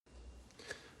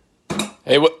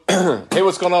Hey, hey,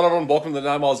 what's going on, everyone? Welcome to the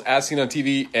 9 Miles As Seen on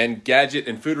TV and Gadget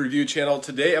and Food Review channel.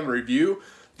 Today, I'm going to review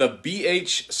the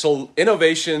BH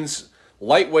Innovations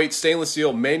Lightweight Stainless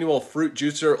Steel Manual Fruit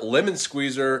Juicer Lemon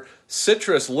Squeezer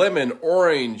Citrus Lemon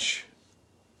Orange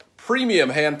Premium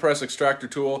Hand Press Extractor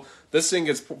Tool. This thing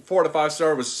gets 4 to 5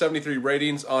 star with 73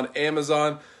 ratings on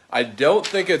Amazon. I don't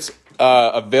think it's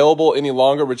available any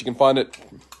longer, but you can find it,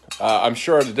 I'm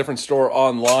sure, at a different store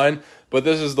online. But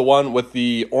this is the one with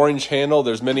the orange handle.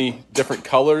 There's many different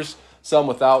colors, some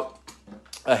without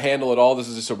a handle at all. This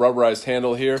is just a rubberized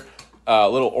handle here, a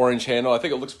little orange handle. I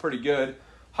think it looks pretty good.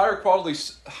 Higher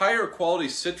quality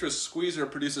citrus squeezer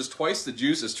produces twice the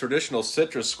juice as traditional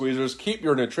citrus squeezers. Keep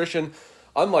your nutrition,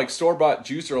 unlike store-bought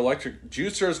juice or electric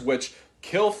juicers, which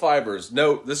kill fibers.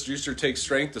 Note, this juicer takes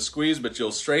strength to squeeze, but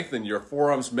you'll strengthen your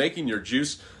forearms, making your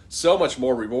juice so much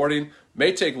more rewarding.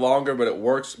 May take longer, but it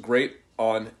works great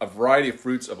on a variety of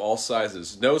fruits of all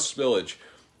sizes. No spillage.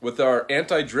 With our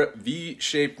anti-drip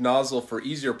V-shaped nozzle for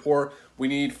easier pour,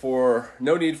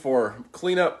 no need for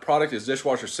cleanup. Product is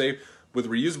dishwasher safe with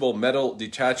reusable metal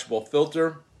detachable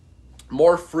filter.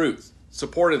 More fruits.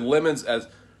 Supported lemons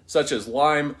such as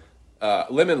lemon,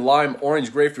 lime,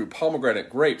 orange, grapefruit, pomegranate,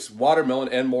 grapes, watermelon,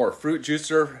 and more. Fruit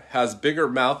juicer has bigger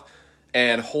mouth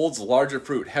and holds larger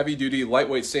fruit. Heavy-duty,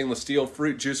 lightweight stainless steel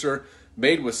fruit juicer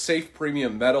made with safe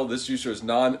premium metal. This juicer is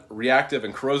non-reactive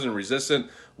and corrosion resistant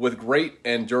with great strength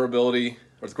and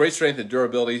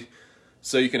durability,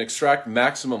 so you can extract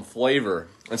maximum flavor.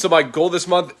 And so my goal this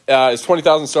month is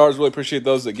 20,000 stars. Really appreciate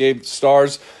those that gave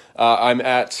stars. I'm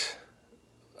at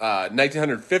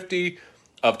 1,950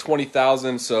 of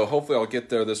 20,000, so hopefully I'll get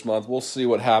there this month. We'll see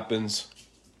what happens.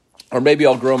 Or maybe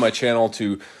I'll grow my channel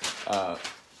to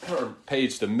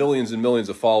page to millions and millions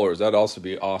of followers. That'd also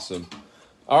be awesome.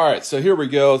 All right, so here we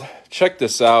go. Check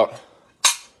this out.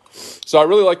 So I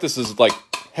really like this as like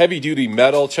heavy duty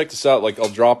metal. Check this out. Like, I'll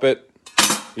drop it.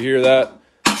 You hear that?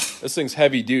 This thing's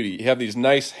heavy duty. You have these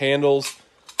nice handles.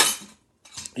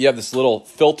 You have this little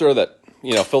filter that,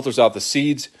 filters out the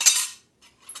seeds.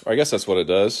 Or I guess that's what it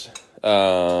does.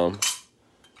 Yeah.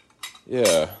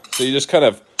 So you just kind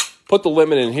of put the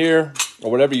lemon in here, or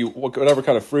whatever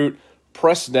kind of fruit,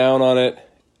 press down on it,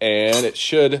 and it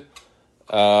should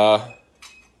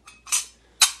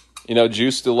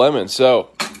juice the lemon. So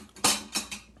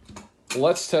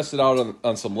let's test it out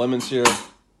on some lemons here.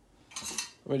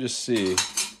 Let me just see.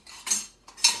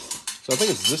 So I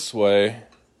think it's this way.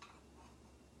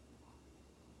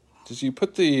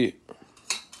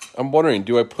 I'm wondering,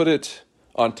 do I put it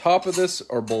on top of this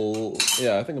or below?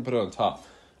 Yeah, I think I put it on top.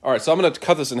 All right, so I'm going to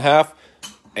cut this in half,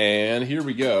 and here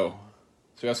we go.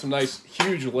 So we got some nice,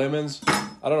 huge lemons. I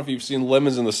don't know if you've seen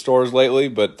lemons in the stores lately,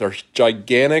 but they're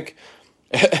gigantic.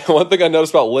 One thing I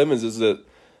noticed about lemons is that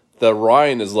the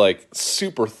rind is like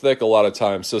super thick a lot of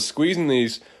times. So squeezing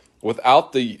these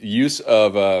without the use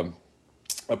of a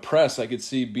press, I could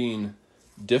see being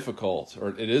difficult, or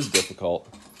it is difficult.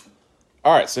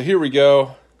 All right, so here we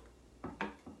go.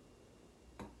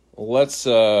 Let's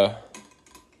see.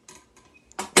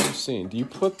 Do you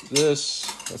put this?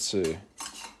 Let's see.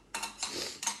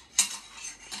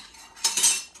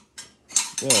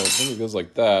 Yeah, I think it goes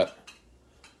like that.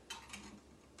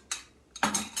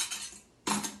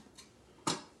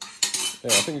 Yeah,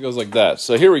 I think it goes like that.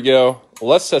 So here we go.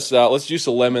 Let's test it out. Let's juice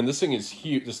a lemon. This thing is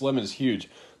huge. This lemon is huge.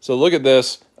 So look at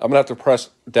this. I'm going to have to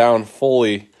press down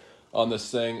fully on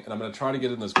this thing, and I'm going to try to get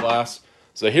it in this glass.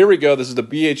 So here we go. This is the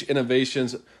BH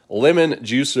Innovations Lemon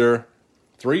Juicer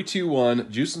 3, 2, 1.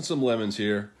 Juicing some lemons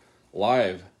here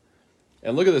live.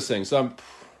 And look at this thing. So I'm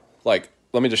like,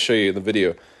 let me just show you the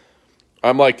video.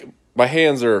 I'm like, my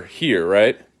hands are here,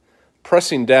 right?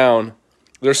 Pressing down.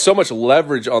 There's so much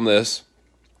leverage on this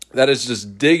that is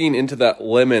just digging into that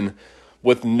lemon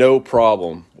with no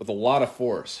problem, with a lot of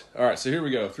force. All right, so here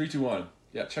we go. 3, 2, 1.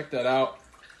 Yeah, check that out.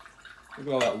 Look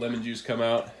at all that lemon juice come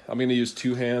out. I'm going to use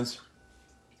 2 hands.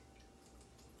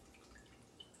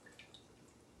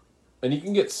 And you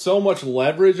can get so much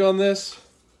leverage on this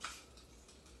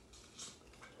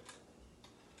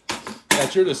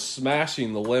that you're just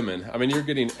smashing the lemon. I mean, you're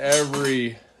getting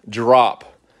every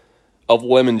drop of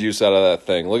lemon juice out of that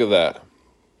thing. Look at that.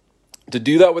 To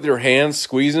do that with your hands,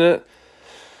 squeezing it,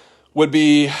 would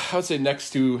be, I would say,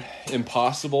 next to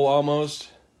impossible almost.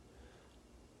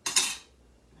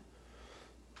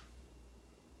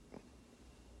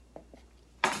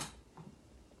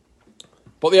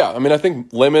 But yeah, I mean, I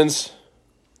think lemons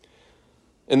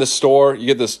in the store, you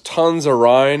get this tons of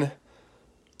rind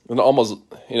and almost,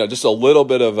 just a little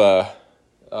bit of,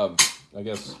 I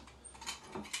guess,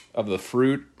 of the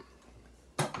fruit.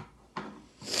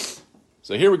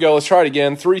 So here we go. Let's try it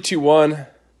again. 3, 2, 1.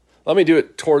 Let me do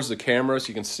it towards the camera so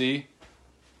you can see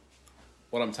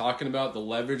what I'm talking about, the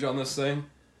leverage on this thing.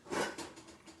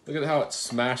 Look at how it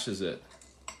smashes it.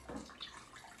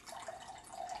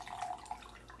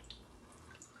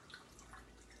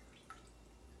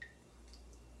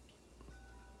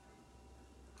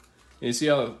 And you see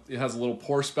how it has a little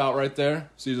pour spout right there?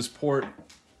 So you just pour it.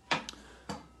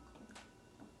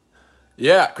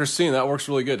 Yeah, Christine, that works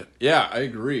really good. Yeah, I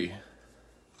agree.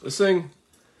 This thing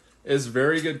is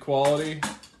very good quality.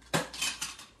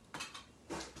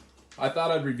 I thought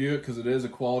I'd review it because it is a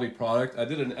quality product. I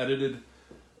did an edited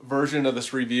version of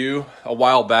this review a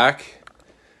while back,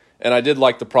 and I did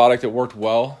like the product. It worked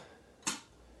well.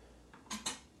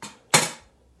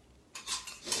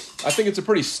 I think it's a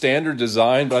pretty standard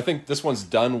design, but I think this one's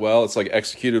done well. It's like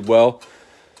executed well.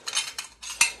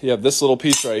 You have this little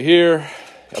piece right here.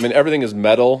 I mean, everything is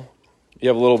metal. You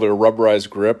have a little bit of rubberized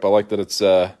grip. I like that it's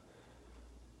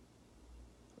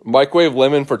microwave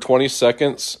lemon for 20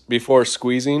 seconds before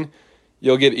squeezing.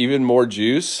 You'll get even more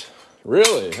juice.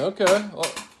 Really? Okay.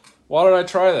 Well, why don't I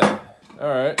try that? All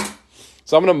right.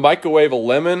 So I'm going to microwave a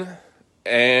lemon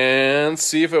and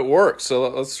see if it works. So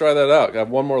let's try that out. I have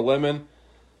one more lemon.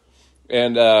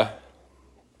 And I'm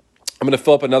going to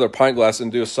fill up another pint glass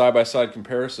and do a side-by-side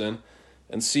comparison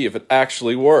and see if it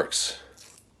actually works.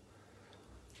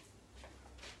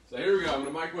 So here we go. I'm going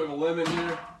to microwave a lemon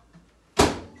here.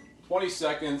 20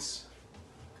 seconds.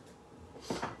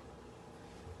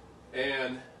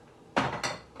 And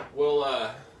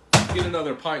we'll get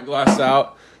another pint glass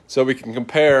out so we can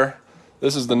compare.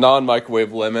 This is the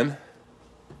non-microwave lemon.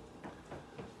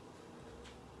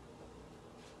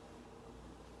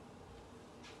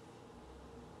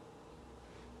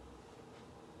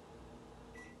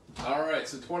 All right,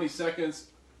 so 20 seconds,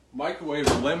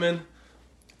 microwave lemon.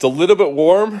 It's a little bit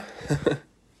warm.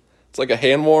 It's like a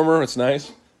hand warmer. It's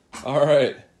nice. All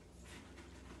right.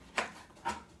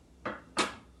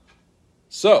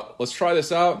 So let's try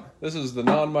this out. This is the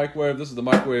non-microwave. This is the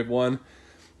microwave one.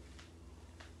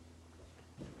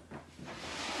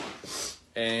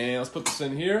 And let's put this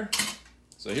in here.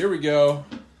 So here we go.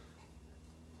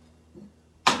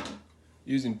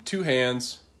 Using two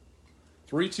hands.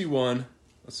 3, 2, 1.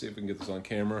 Let's see if we can get this on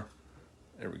camera.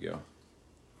 There we go.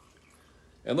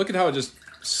 And look at how it just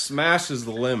smashes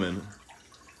the lemon.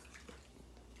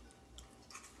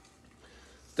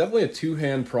 Definitely a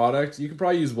two-hand product. You could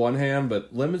probably use one hand,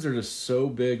 but lemons are just so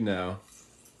big now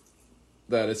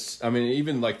that it's, I mean,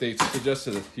 even like they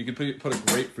suggested you could put a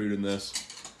grapefruit in this.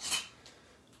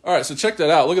 All right, so check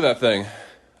that out. Look at that thing.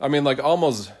 I mean, like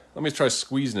almost, let me try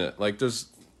squeezing it. Like there's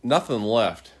nothing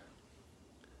left.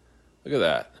 Look at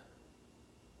that.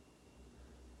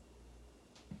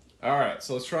 All right,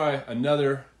 so let's try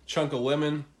another chunk of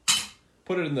lemon.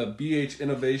 Put it in the BH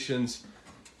Innovations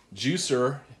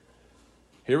juicer.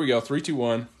 Here we go, 3, 2,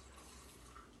 1.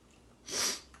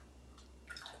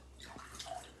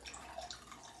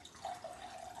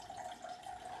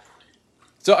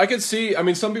 So I could see, I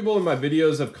mean, some people in my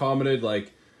videos have commented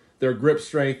like their grip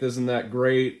strength isn't that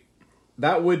great.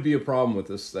 That would be a problem with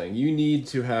this thing. You need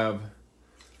to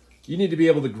be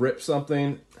able to grip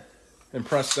something and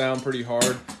press down pretty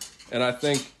hard. And I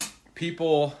think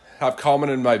people have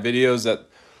commented in my videos that,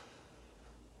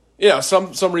 yeah,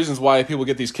 some reasons why people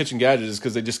get these kitchen gadgets is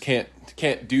because they just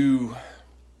can't do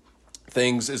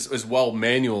things as well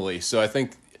manually. So I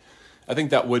think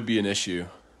that would be an issue.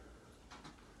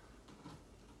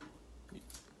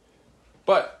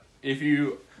 But if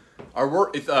you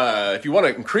if you want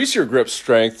to increase your grip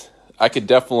strength, I could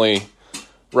definitely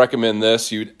recommend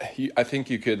this. I think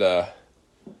you could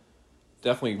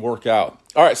definitely work out.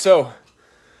 All right, so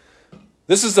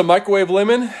this is the microwave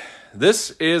lemon.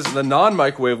 This is the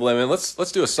non-microwave lemon.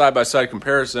 Let's do a side-by-side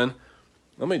comparison.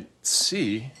 Let me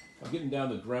see. I'm getting down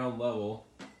to ground level.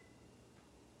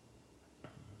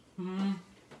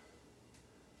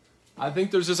 I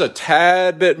think there's just a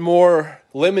tad bit more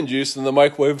lemon juice than the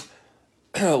microwave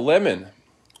lemon.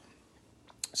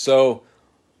 So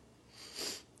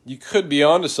you could be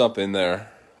onto something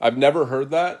there. I've never heard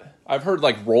that. I've heard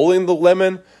like rolling the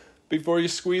lemon before you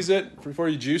squeeze it, before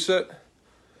you juice it.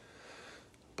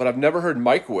 But I've never heard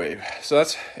microwave. So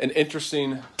that's an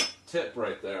interesting tip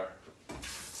right there.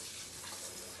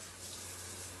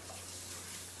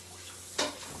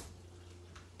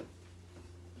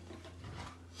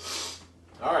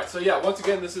 All right, so yeah, once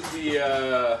again, this is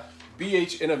the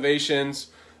BH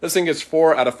Innovations. This thing gets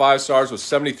 4 out of 5 stars with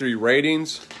 73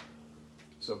 ratings.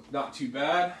 So not too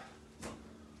bad.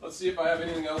 Let's see if I have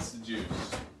anything else to juice.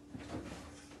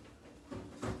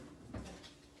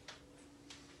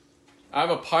 I have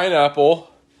a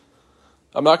pineapple.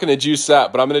 I'm not going to juice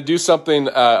that, but I'm going to do something,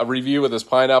 a review with this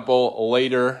pineapple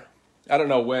later. I don't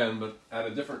know when, but at a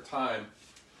different time.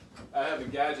 I have a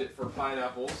gadget for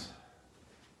pineapples.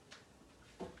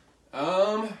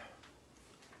 I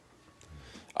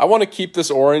want to keep this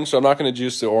orange, so I'm not going to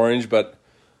juice the orange, but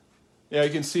yeah, you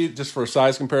can see just for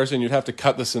size comparison, you'd have to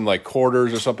cut this in like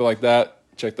quarters or something like that.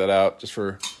 Check that out, just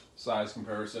for size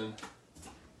comparison.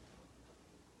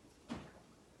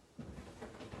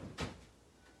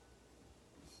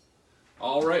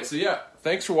 All right, so yeah,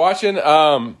 thanks for watching.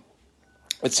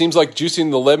 It seems like juicing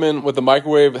the lemon with the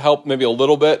microwave helped maybe a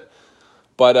little bit,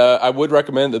 but I would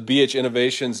recommend the BH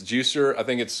Innovations juicer. I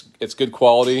think it's good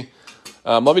quality.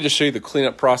 Let me just show you the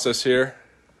cleanup process here.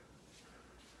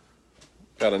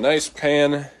 Got a nice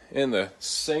pan in the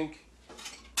sink,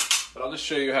 but I'll just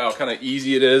show you how kind of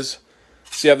easy it is.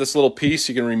 So you have this little piece,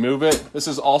 you can remove it. This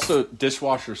is also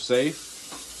dishwasher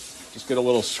safe. Just get a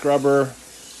little scrubber.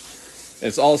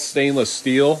 It's all stainless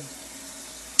steel.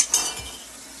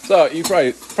 So you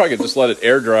probably could just let it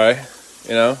air dry,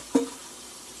 you know.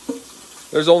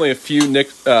 There's only a few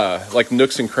like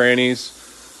nooks and crannies.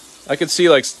 I could see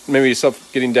like maybe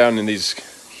stuff getting down in these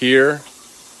here.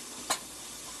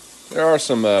 There are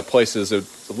some places that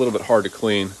it's a little bit hard to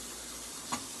clean.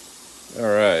 All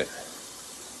right.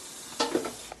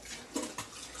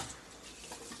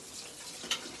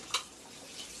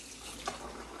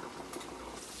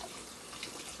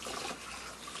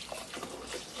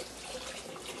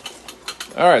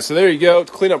 All right, so there you go.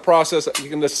 Cleanup process. You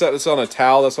can just set this on a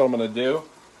towel. That's what I'm going to do.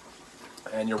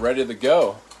 And you're ready to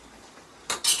go.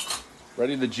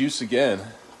 Ready to juice again.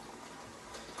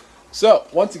 So,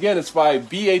 once again, it's by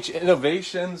BH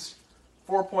Innovations.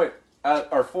 4 out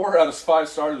of 5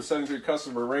 stars with 73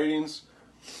 customer ratings.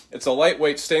 It's a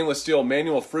lightweight stainless steel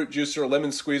manual fruit juicer,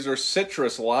 lemon squeezer,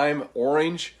 citrus, lime,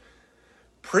 orange.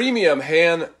 Premium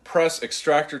hand press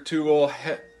extractor tool.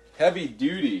 Heavy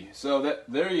duty. So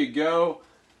there you go.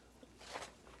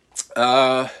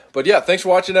 But yeah, thanks for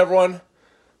watching, everyone.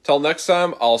 Till next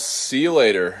time, I'll see you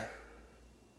later.